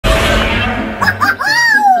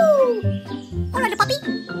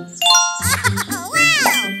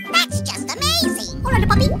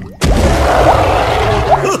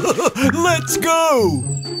Let's go!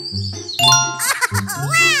 Oh,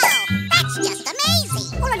 wow! That's just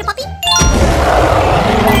amazing! Hold on, puppy.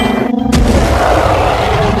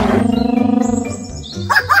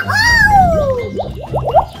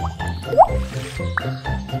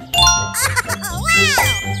 Oh, wow!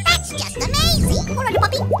 That's just amazing! Hold on,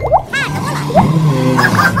 puppy.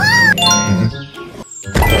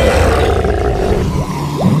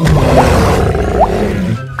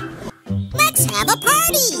 Let's have a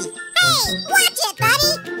party! Hey, watch it,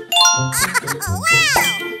 buddy! Oh, wow!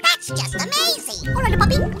 That's just amazing! Hold on,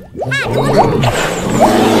 puppy.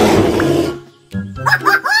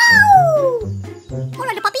 Hold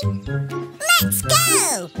on, puppy. Let's go!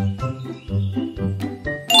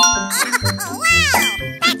 Oh, wow!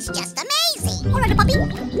 That's just amazing! Hold on, puppy.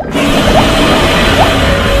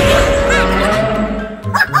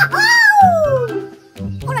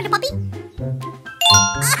 Hold on, puppy.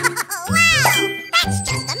 Oh, wow! That's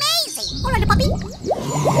just amazing! Hold on, puppy.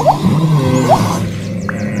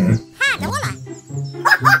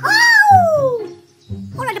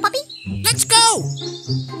 Hold on, puppy. Let's go!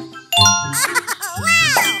 Oh,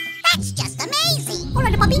 wow! That's just amazing! Hold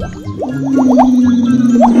on, puppy.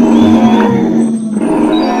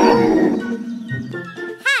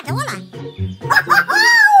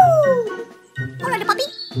 Hold on, puppy.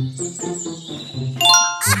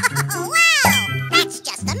 Oh, wow! That's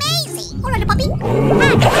just amazing! Hold on, puppy.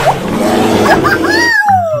 Hold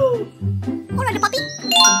on, puppy.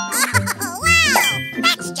 Oh, wow!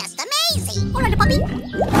 That's just amazing! Hold on, puppy.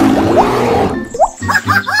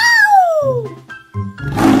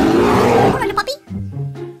 Hold on, puppy.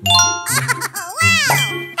 Oh, wow!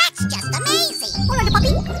 That's just amazing! Hold on,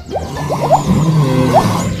 puppy.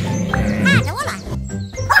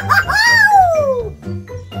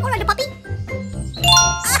 Hold on, puppy.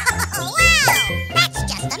 Oh, wow! That's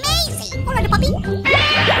just amazing! Hold on, puppy.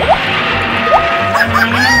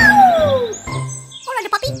 Hold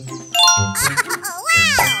on, puppy. Oh,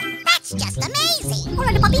 wow! That's just amazing! Hold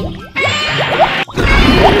on, puppy.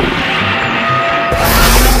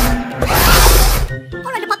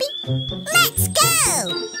 Hold on, puppy. Let's go!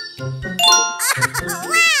 Oh,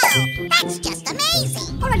 wow! That's just amazing!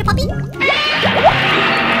 Hold on, puppy.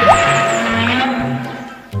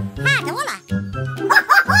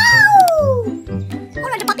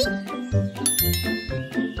 Hold on, puppy.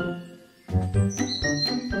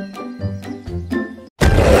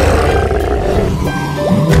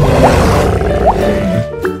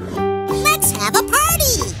 Let's have a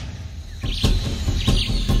party!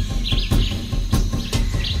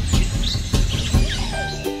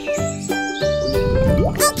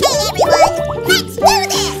 Okay, everyone, let's do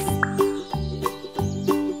this!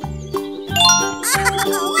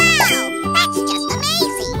 Oh, wow! That's just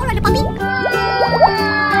amazing! Hold on, puppy.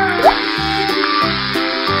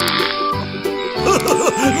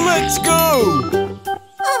 Let's go!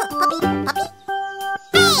 Oh, puppy, puppy.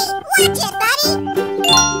 Hey, watch it, buddy!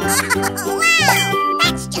 Oh, wow!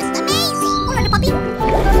 That's just amazing! Hold on, puppy.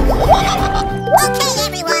 Okay,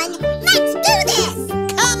 everyone, let's do this!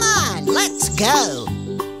 Come on, let's go!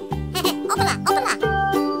 Open up, open up!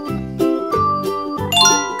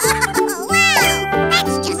 Oh, wow!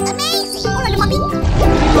 That's just amazing! Hold on, puppy.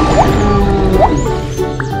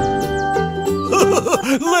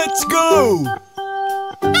 Let's go!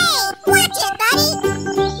 Hey, watch it, buddy!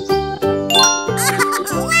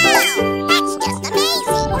 Oh, wow! That's just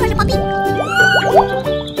amazing! Hold on, puppy.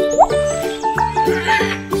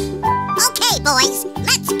 Okay, boys,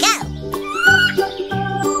 let's go!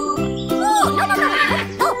 Oh, no, no, no,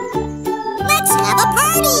 no! Let's have a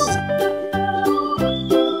party!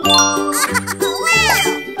 Oh, wow!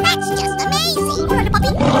 That's just amazing! Hold on,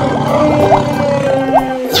 puppy.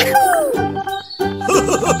 Yahoo!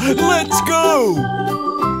 Let's go!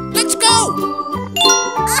 Let's go!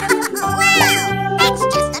 Oh, wow! That's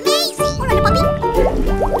just amazing! Hold on, puppy.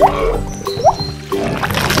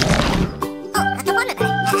 Oh, at the bottom.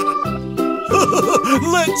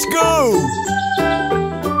 Let's go!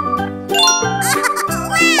 Oh,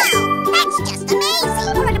 wow! That's just amazing!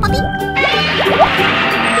 Hold on, puppy.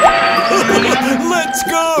 Let's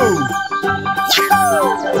go! Yahoo!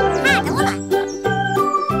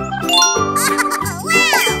 Oh,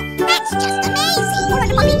 wow! That's just amazing! Hold on,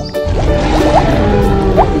 puppy.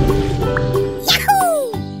 Yahoo!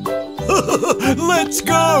 Let's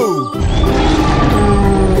go!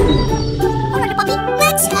 Hold on, puppy.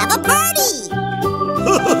 Let's have a party!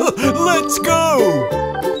 Let's go!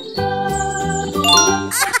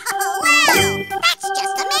 Oh, wow! That's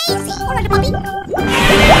just amazing! Hold on, puppy.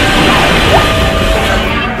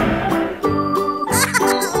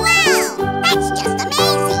 Oh, wow! That's just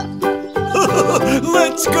amazing!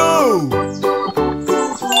 Let's go!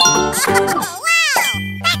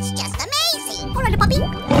 Alright, puppy.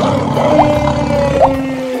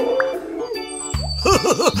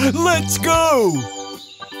 Let's go!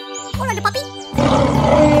 Alright, puppy.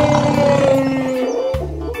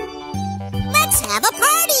 Let's have a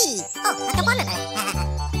party! Oh, like a banana.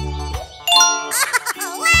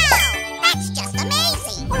 Oh, wow! That's just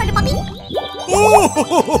amazing! Alright, puppy.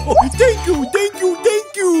 Oh, thank you, thank you,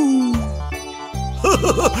 thank you!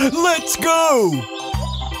 Let's go! Oh,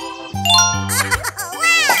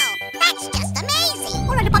 wow! That's just amazing!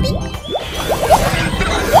 Alright, puppy.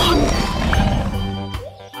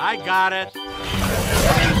 I got it.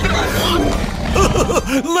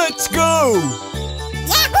 Let's go!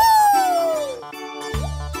 Yahoo!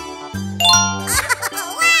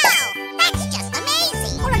 Oh, wow! That's just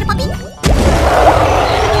amazing! Alright, puppy.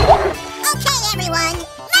 Okay, everyone,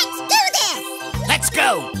 let's do this! Let's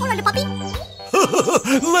go. Alright, puppy.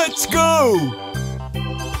 Let's go!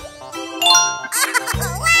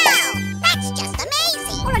 Oh, wow! That's just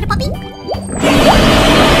amazing! Alright, puppy.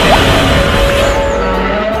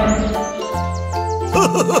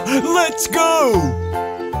 Let's go!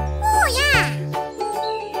 Oh, yeah!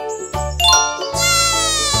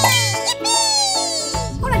 Yay!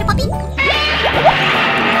 Yippee! Alright, puppy.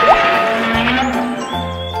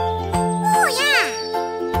 Oh, yeah!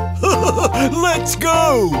 Let's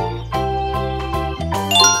go!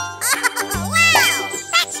 Oh, wow!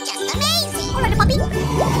 That's just amazing! Alright, puppy.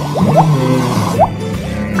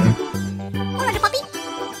 Alright, puppy.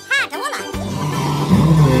 Ha, Dawala.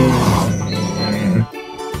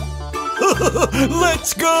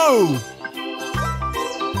 Let's go!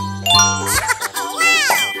 Oh,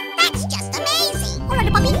 wow! That's just amazing!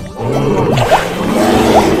 Alright, puppy.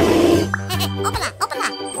 Opala, opala.